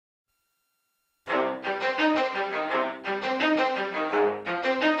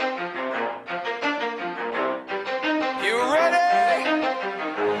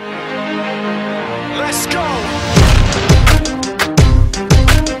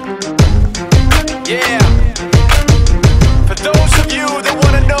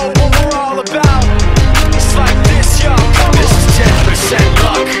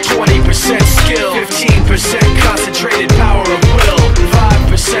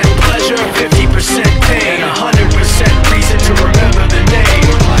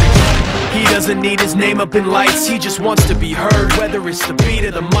name up in lights, he just wants to be heard. Whether it's the beat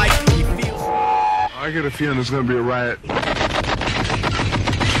or the mic, he feels. I get a feeling there's gonna be a riot.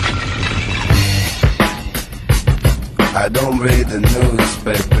 I don't read the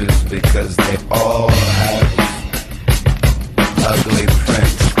newspapers because they all have ugly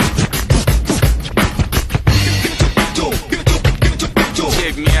prints.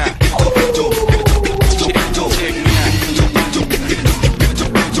 Check me out.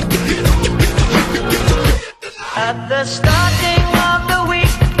 At the starting of the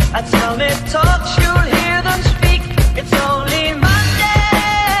week, at Summit Talks, you'll hear them speak. It's only Monday.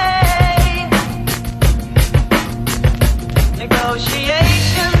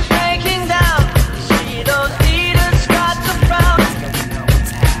 Negotiations breaking down. See those leaders start to frown.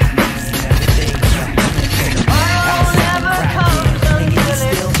 Tomorrow never comes until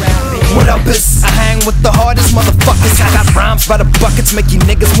it's through. What up, is I hang with the hardest motherfuckers. I got rhymes by the buckets, make you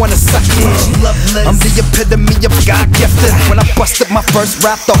niggas wanna suck it. I'm the epitome of God gifted. When I busted my first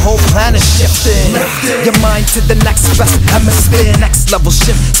rap, the whole planet shifted. Your mind to the next best hemisphere, next level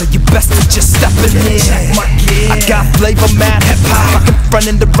shift. So you best to just step in here. I got flavor, mad hip hop. I can front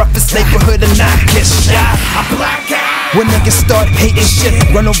in the roughest neighborhood and not get shot. I black out when niggas start hating shit.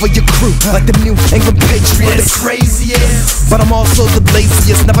 Run over your crew like the New England Patriots. The craziest, but I'm also the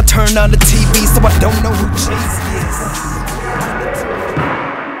laziest. Never turn on the TV, so I don't know who chases.